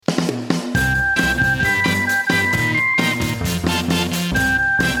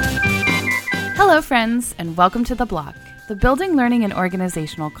Hello, friends, and welcome to The Block, the Building Learning and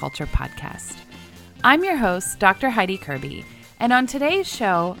Organizational Culture podcast. I'm your host, Dr. Heidi Kirby, and on today's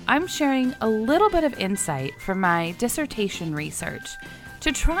show, I'm sharing a little bit of insight from my dissertation research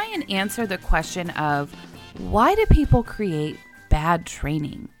to try and answer the question of why do people create bad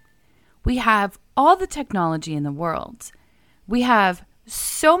training? We have all the technology in the world. We have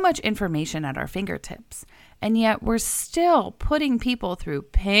so much information at our fingertips, and yet we're still putting people through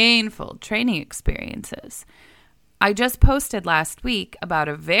painful training experiences. I just posted last week about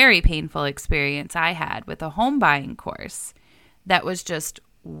a very painful experience I had with a home buying course that was just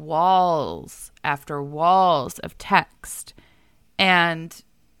walls after walls of text and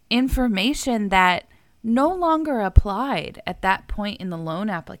information that no longer applied at that point in the loan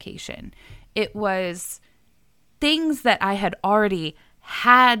application. It was things that I had already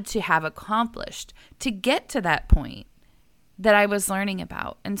had to have accomplished to get to that point that I was learning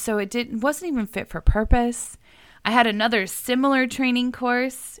about. And so it wasn't even fit for purpose. I had another similar training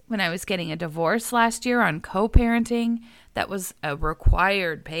course when I was getting a divorce last year on co-parenting that was a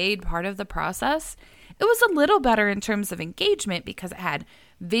required paid part of the process. It was a little better in terms of engagement because it had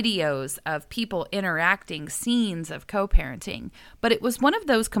videos of people interacting, scenes of co-parenting. But it was one of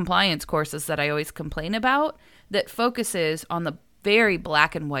those compliance courses that I always complain about that focuses on the very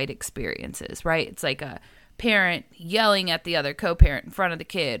black and white experiences, right? It's like a parent yelling at the other co-parent in front of the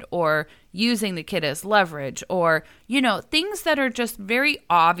kid or using the kid as leverage or, things that are just very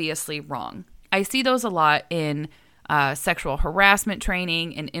obviously wrong. I see those a lot in sexual harassment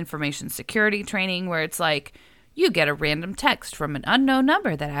training and information security training where it's like, you get a random text from an unknown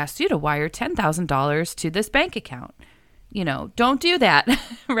number that asks you to wire $10,000 to this bank account. Don't do that,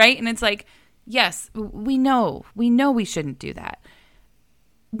 right? And it's like, yes, we know we shouldn't do that.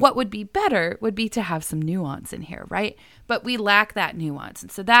 What would be better would be to have some nuance in here, right? But we lack that nuance.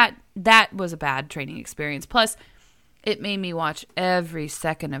 And so that was a bad training experience. Plus, it made me watch every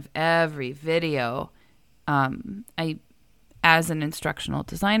second of every video. I, as an instructional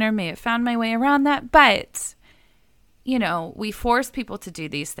designer, may have found my way around that, but we force people to do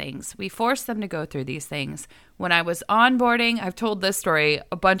these things. We force them to go through these things. When I was onboarding, I've told this story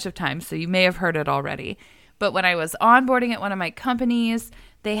a bunch of times, so you may have heard it already. But when I was onboarding at one of my companies,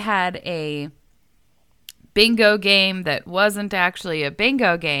 they had a bingo game that wasn't actually a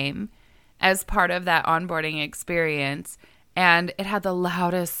bingo game as part of that onboarding experience. And it had the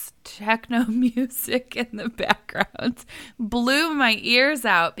loudest techno music in the background. Blew my ears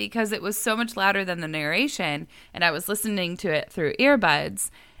out because it was so much louder than the narration. And I was listening to it through earbuds.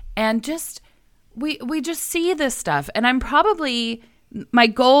 And we just see this stuff. And my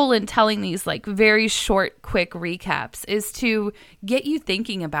goal in telling these like very short, quick recaps is to get you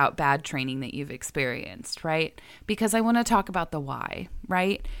thinking about bad training that you've experienced, right? Because I want to talk about the why,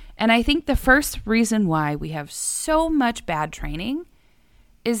 right? And I think the first reason why we have so much bad training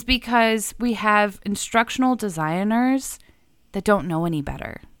is because we have instructional designers that don't know any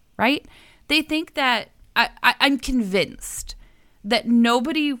better, right? They think that, I'm convinced that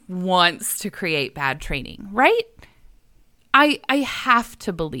nobody wants to create bad training, right? I have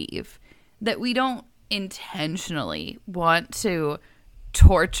to believe that we don't intentionally want to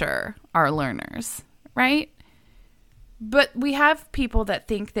torture our learners, right? But we have people that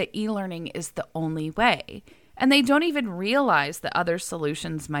think that e-learning is the only way, and they don't even realize that other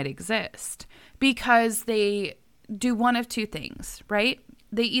solutions might exist because they do one of two things, right?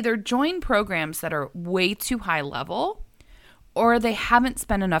 They either join programs that are way too high level or they haven't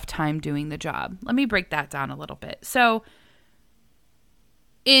spent enough time doing the job. Let me break that down a little bit. So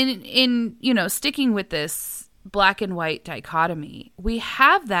in sticking with this black and white dichotomy, we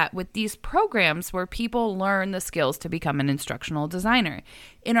have that with these programs where people learn the skills to become an instructional designer.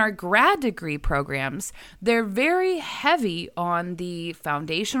 In our grad degree programs, they're very heavy on the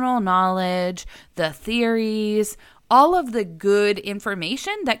foundational knowledge, the theories, all of the good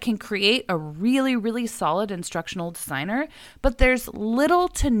information that can create a really, really solid instructional designer, but there's little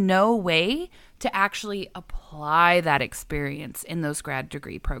to no way to actually apply that experience in those grad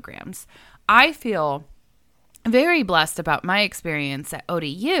degree programs. I feel very blessed about my experience at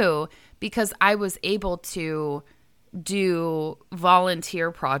ODU because I was able to do volunteer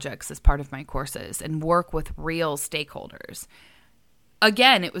projects as part of my courses and work with real stakeholders.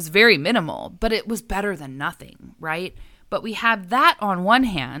 Again, it was very minimal, but it was better than nothing, right? But we have that on one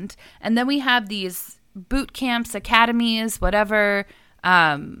hand, and then we have these boot camps, academies, whatever,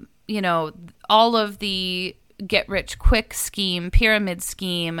 all of the get-rich-quick scheme, pyramid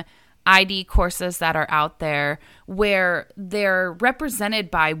scheme, ID courses that are out there where they're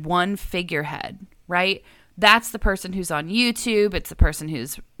represented by one figurehead, right? that's the person who's on YouTube. It's the person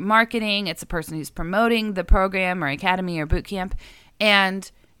who's marketing. It's the person who's promoting the program or academy or boot camp.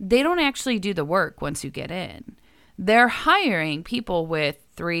 And they don't actually do the work once you get in. They're hiring people with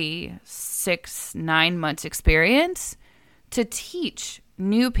 3, 6, 9 months experience to teach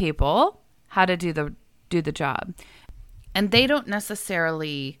new people how to do the job. And they don't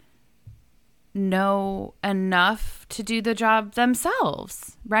necessarily know enough to do the job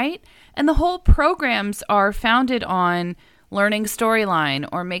themselves, right? And the whole programs are founded on learning storyline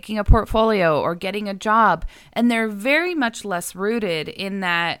or making a portfolio or getting a job, and they're very much less rooted in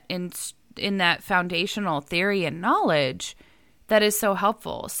that foundational theory and knowledge that is so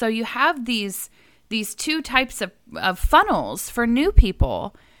helpful. So you have these two types of funnels for new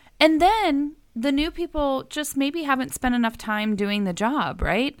people, and then the new people just maybe haven't spent enough time doing the job,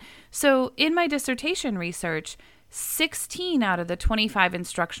 right? So in my dissertation research, 16 out of the 25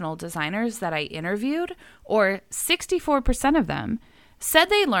 instructional designers that I interviewed, or 64% of them, said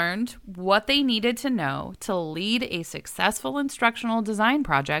they learned what they needed to know to lead a successful instructional design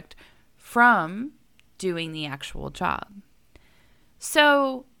project from doing the actual job.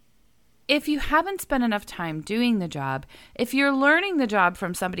 So if you haven't spent enough time doing the job, if you're learning the job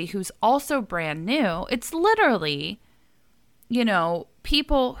from somebody who's also brand new, it's literally,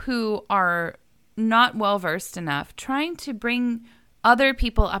 people who are not well-versed enough trying to bring other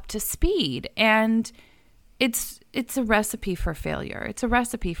people up to speed. And it's a recipe for failure. It's a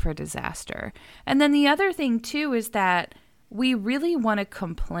recipe for disaster. And then the other thing too is that we really want to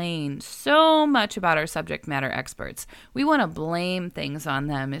complain so much about our subject matter experts. We want to blame things on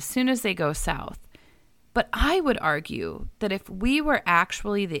them as soon as they go south. But I would argue that if we were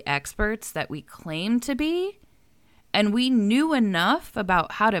actually the experts that we claim to be, and we knew enough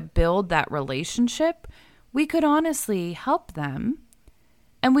about how to build that relationship, we could honestly help them,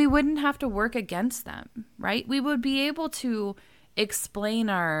 and we wouldn't have to work against them, right? We would be able to explain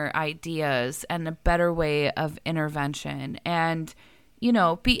our ideas and a better way of intervention and,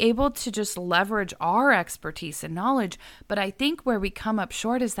 be able to just leverage our expertise and knowledge. But I think where we come up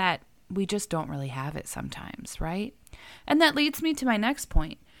short is that we just don't really have it sometimes, right? And that leads me to my next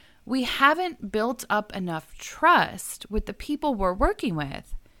point. We haven't built up enough trust with the people we're working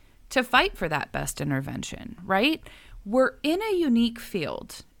with to fight for that best intervention, right? We're in a unique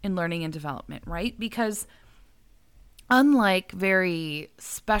field in learning and development, right? Because unlike very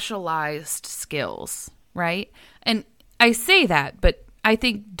specialized skills, right? And I say that, but I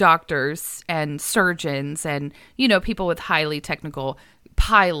think doctors and surgeons and, people with highly technical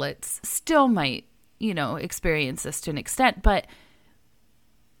pilots still might, experience this to an extent. But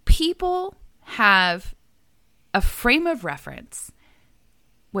people have a frame of reference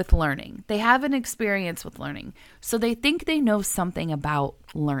with learning. They have an experience with learning. So they think they know something about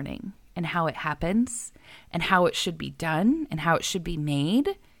learning and how it happens and how it should be done and how it should be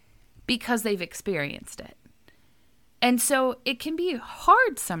made because they've experienced it. And so it can be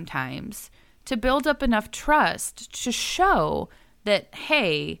hard sometimes to build up enough trust to show that,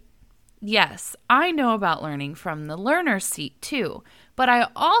 hey, yes, I know about learning from the learner's seat too, but I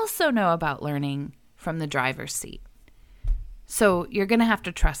also know about learning from the driver's seat. So you're going to have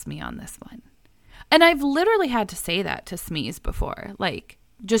to trust me on this one. And I've literally had to say that to SMEs before, like,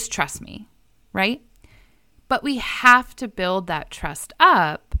 just trust me, right? But we have to build that trust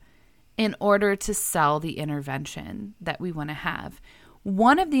up in order to sell the intervention that we want to have.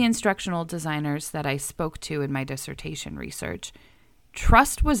 One of the instructional designers that I spoke to in my dissertation research,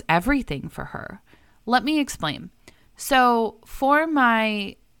 trust was everything for her. Let me explain. So for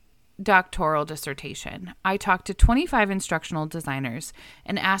my doctoral dissertation, I talked to 25 instructional designers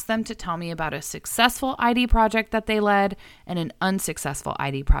and asked them to tell me about a successful ID project that they led and an unsuccessful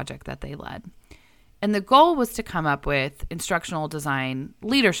ID project that they led. And the goal was to come up with instructional design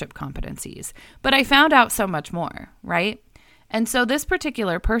leadership competencies. But I found out so much more, right? And so this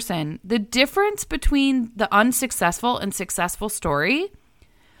particular person, the difference between the unsuccessful and successful story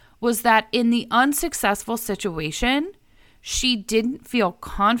was that in the unsuccessful situation, she didn't feel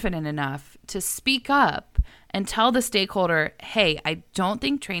confident enough to speak up and tell the stakeholder, hey, I don't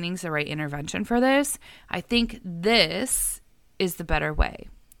think training's the right intervention for this. I think this is the better way.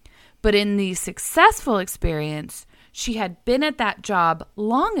 But in the successful experience, she had been at that job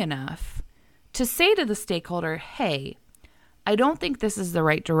long enough to say to the stakeholder, hey, I don't think this is the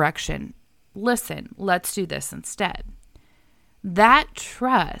right direction. Listen, let's do this instead. That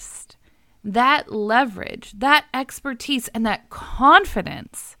trust, that leverage, that expertise, and that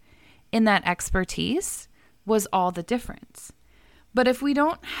confidence in that expertise was all the difference. But if we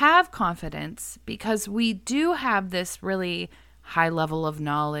don't have confidence because we do have this really high level of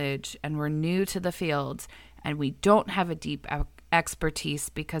knowledge and we're new to the field and we don't have a deep expertise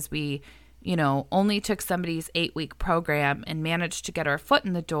because we, only took somebody's 8-week program and managed to get our foot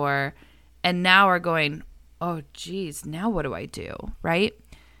in the door, and now are going, oh, geez, now what do I do, right?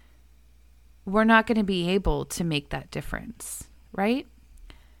 We're not going to be able to make that difference, right?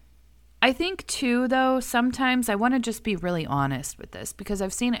 I think too, though, sometimes I want to just be really honest with this because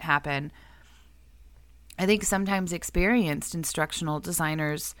I've seen it happen. I think sometimes experienced instructional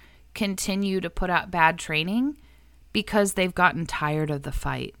designers continue to put out bad training because they've gotten tired of the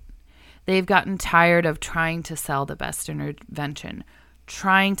fight. They've gotten tired of trying to sell the best intervention,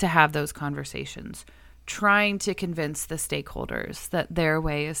 trying to have those conversations, trying to convince the stakeholders that their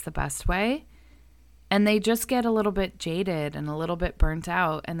way is the best way. And they just get a little bit jaded and a little bit burnt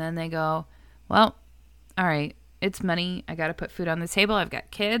out. And then they go, well, all right, it's money. I got to put food on the table. I've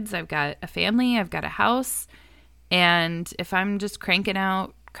got kids. I've got a family. I've got a house. And if I'm just cranking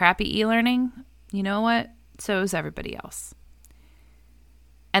out crappy e-learning, you know what? So is everybody else.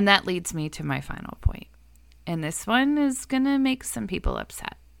 And that leads me to my final point. And this one is going to make some people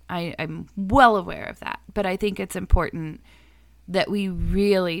upset. I'm well aware of that. But I think it's important that we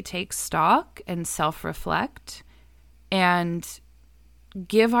really take stock and self-reflect and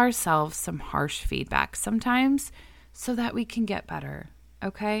give ourselves some harsh feedback sometimes so that we can get better,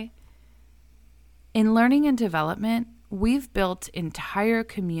 okay? In learning and development, we've built entire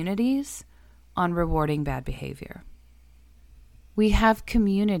communities on rewarding bad behavior. We have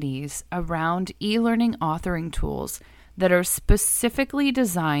communities around e-learning authoring tools that are specifically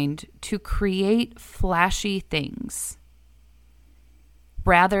designed to create flashy things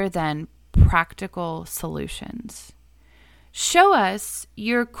rather than practical solutions. Show us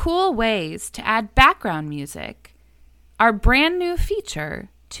your cool ways to add background music, our brand new feature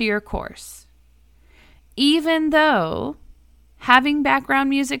to your course. Even though having background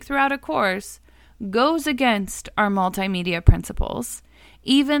music throughout a course goes against our multimedia principles,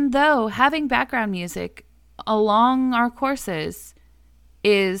 even though having background music along our courses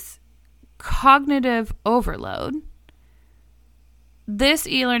is cognitive overload, this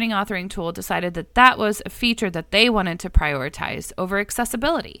e-learning authoring tool decided that that was a feature that they wanted to prioritize over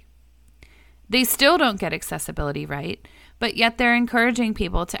accessibility. They still don't get accessibility right, but yet they're encouraging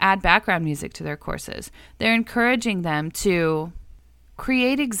people to add background music to their courses. They're encouraging them to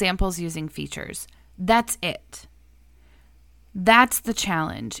create examples using features. That's it. That's the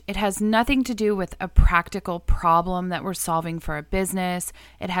challenge. It has nothing to do with a practical problem that we're solving for a business.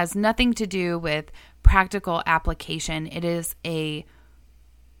 It has nothing to do with practical application. It is a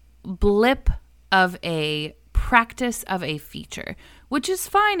blip of a practice of a feature, which is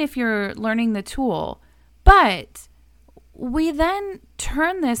fine if you're learning the tool. But we then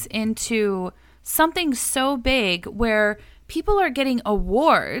turn this into something so big where people are getting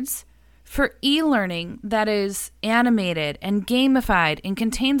awards for e-learning that is animated and gamified and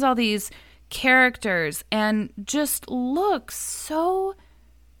contains all these characters and just looks so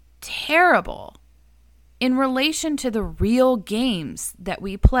terrible in relation to the real games that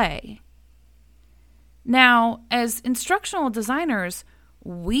we play. Now, as instructional designers,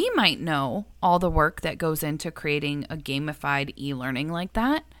 we might know all the work that goes into creating a gamified e-learning like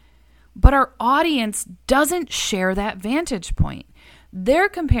that, but our audience doesn't share that vantage point. They're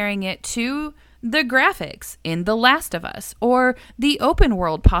comparing it to the graphics in The Last of Us or the open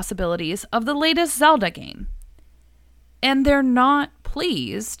world possibilities of the latest Zelda game. And they're not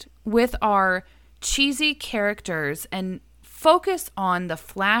pleased with our cheesy characters and focus on the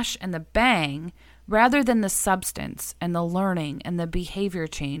flash and the bang rather than the substance and the learning and the behavior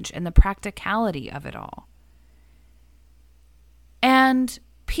change and the practicality of it all. And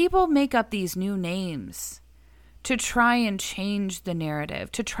people make up these new names to try and change the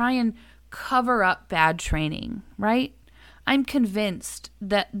narrative, to try and cover up bad training, right? I'm convinced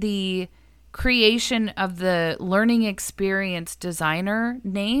that the creation of the learning experience designer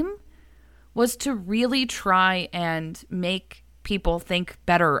name was to really try and make people think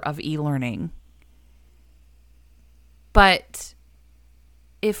better of e-learning. But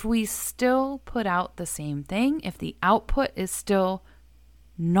if we still put out the same thing, if the output is still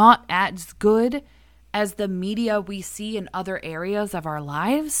not as good as the media we see in other areas of our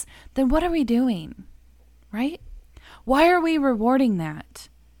lives, then what are we doing, right? Why are we rewarding that?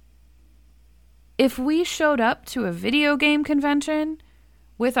 If we showed up to a video game convention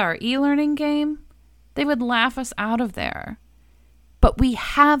with our e-learning game, they would laugh us out of there. But we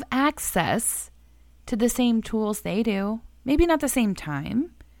have access to the same tools they do. Maybe not the same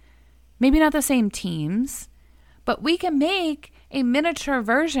time, maybe not the same teams, but we can make a miniature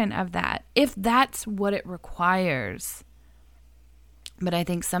version of that if that's what it requires. But I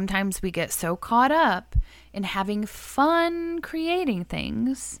think sometimes we get so caught up in having fun creating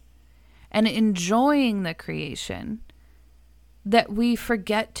things and enjoying the creation that we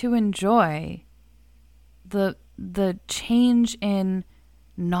forget to enjoy the change in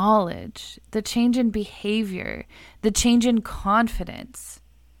knowledge, the change in behavior, the change in confidence.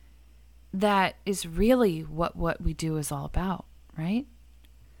 That is really what we do is all about, right?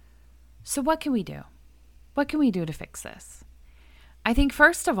 So what can we do? What can we do to fix this? I think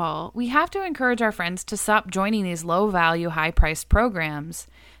first of all, we have to encourage our friends to stop joining these low-value, high-priced programs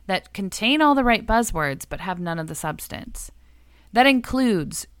that contain all the right buzzwords but have none of the substance. That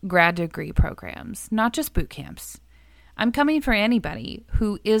includes grad degree programs, not just boot camps. I'm coming for anybody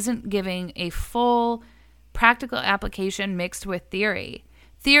who isn't giving a full practical application mixed with theory.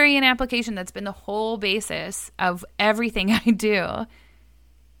 Theory and application, that's been the whole basis of everything I do.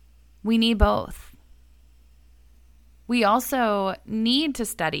 We need both. We also need to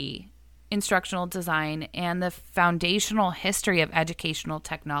study instructional design and the foundational history of educational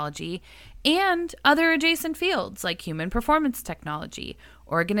technology and other adjacent fields like human performance technology,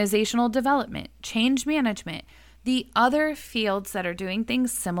 organizational development, change management, the other fields that are doing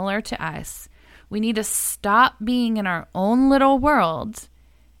things similar to us. We need to stop being in our own little world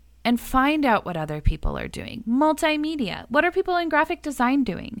and find out what other people are doing. Multimedia. What are people in graphic design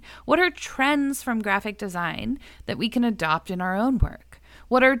doing? What are trends from graphic design that we can adopt in our own work?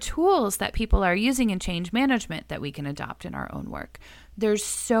 What are tools that people are using in change management that we can adopt in our own work? There's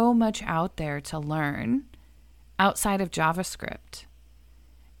so much out there to learn outside of JavaScript.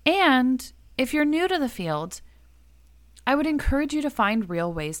 And if you're new to the field, I would encourage you to find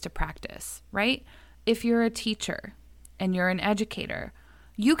real ways to practice, right? If you're a teacher and you're an educator,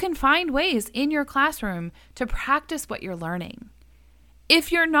 you can find ways in your classroom to practice what you're learning.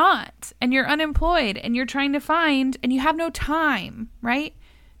 If you're not, and you're unemployed, and you're trying to find, and you have no time, right?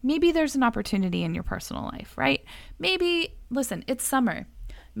 Maybe there's an opportunity in your personal life, right? Maybe, listen, it's summer.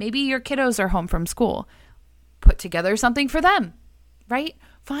 Maybe your kiddos are home from school. Put together something for them, right?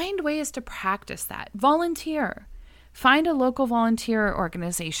 Find ways to practice that. Volunteer. Find a local volunteer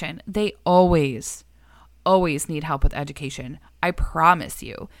organization. They always need help with education. I promise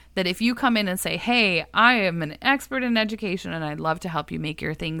you that if you come in and say, hey, I am an expert in education and I'd love to help you make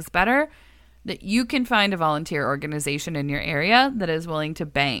your things better, that you can find a volunteer organization in your area that is willing to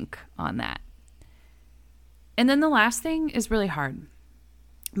bank on that. And then the last thing is really hard,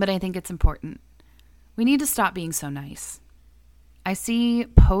 but I think it's important. We need to stop being so nice. I see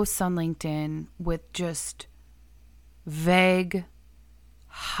posts on LinkedIn with just vague,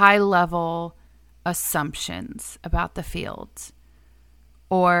 high-level assumptions about the field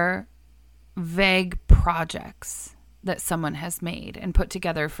or vague projects that someone has made and put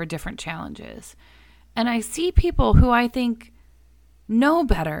together for different challenges. And I see people who I think know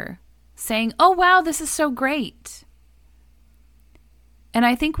better saying, oh, wow, this is so great. And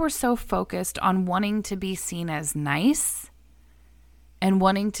I think we're so focused on wanting to be seen as nice and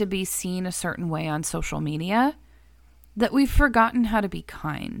wanting to be seen a certain way on social media that we've forgotten how to be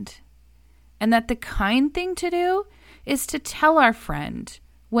kind. And that the kind thing to do is to tell our friend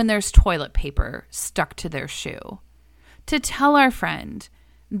when there's toilet paper stuck to their shoe. To tell our friend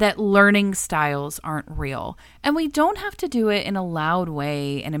that learning styles aren't real. And we don't have to do it in a loud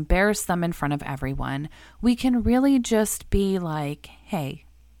way and embarrass them in front of everyone. We can really just be like, hey,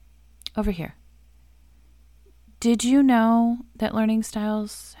 over here. Did you know that learning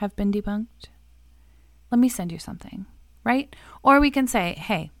styles have been debunked? Let me send you something, right? Or we can say,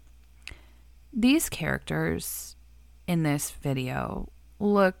 hey, these characters in this video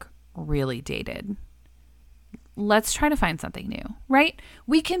look really dated. Let's try to find something new, right?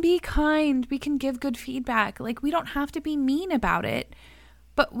 We can be kind. We can give good feedback. Like, we don't have to be mean about it,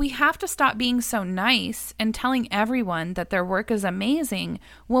 but we have to stop being so nice and telling everyone that their work is amazing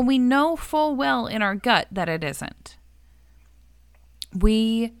when we know full well in our gut that it isn't.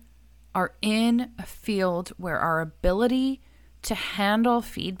 We are in a field where our ability to handle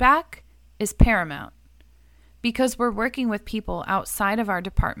feedback is paramount because we're working with people outside of our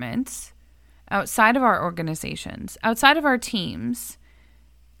departments, outside of our organizations, outside of our teams,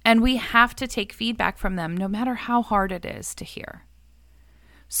 and we have to take feedback from them no matter how hard it is to hear.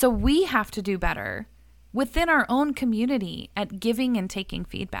 So we have to do better within our own community at giving and taking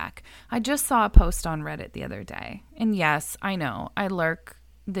feedback. I just saw a post on Reddit the other day, and yes, I know, I lurk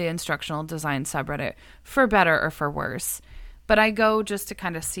the instructional design subreddit for better or for worse. But I go just to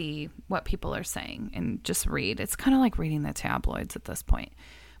kind of see what people are saying and just read. It's kind of like reading the tabloids at this point.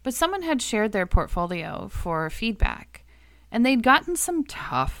 But someone had shared their portfolio for feedback, and they'd gotten some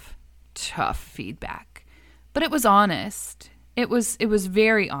tough feedback. But it was honest, It was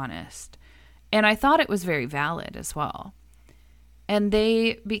very honest. And I thought it was very valid as well. And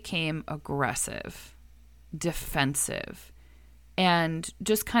they became aggressive, defensive, and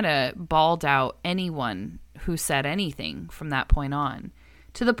just kind of bawled out anyone who said anything from that point on,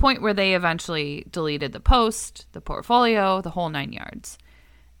 to the point where they eventually deleted the post, the portfolio, the whole 9 yards.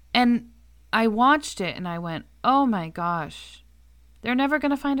 And I watched it and I went, oh my gosh, they're never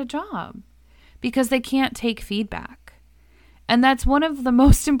going to find a job because they can't take feedback. And that's one of the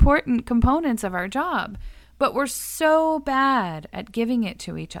most important components of our job. But we're so bad at giving it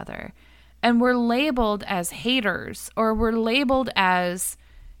to each other. And we're labeled as haters, or we're labeled as,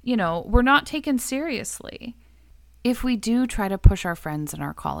 we're not taken seriously if we do try to push our friends and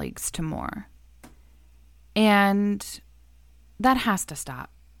our colleagues to more. And that has to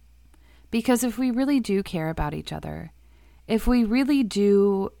stop. Because if we really do care about each other, if we really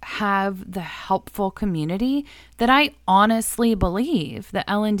do have the helpful community that I honestly believe that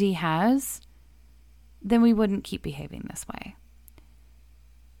L&D has, then we wouldn't keep behaving this way.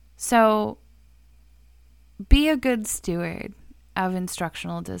 So be a good steward of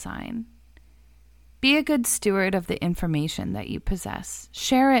instructional design. Be a good steward of the information that you possess.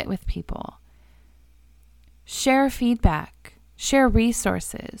 Share it with people. Share feedback. Share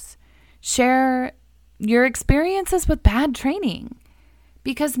resources. Share your experiences with bad training.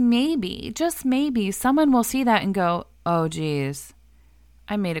 Because maybe, just maybe, someone will see that and go, oh, geez,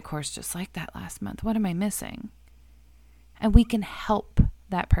 I made a course just like that last month. What am I missing? And we can help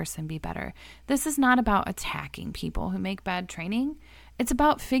that person be better. This is not about attacking people who make bad training. It's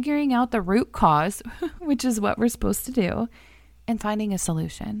about figuring out the root cause, which is what we're supposed to do, and finding a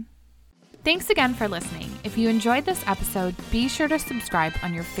solution. Thanks again for listening. If you enjoyed this episode, be sure to subscribe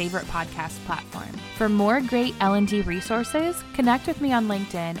on your favorite podcast platform. For more great L&D resources, connect with me on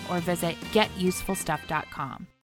LinkedIn or visit getusefulstuff.com.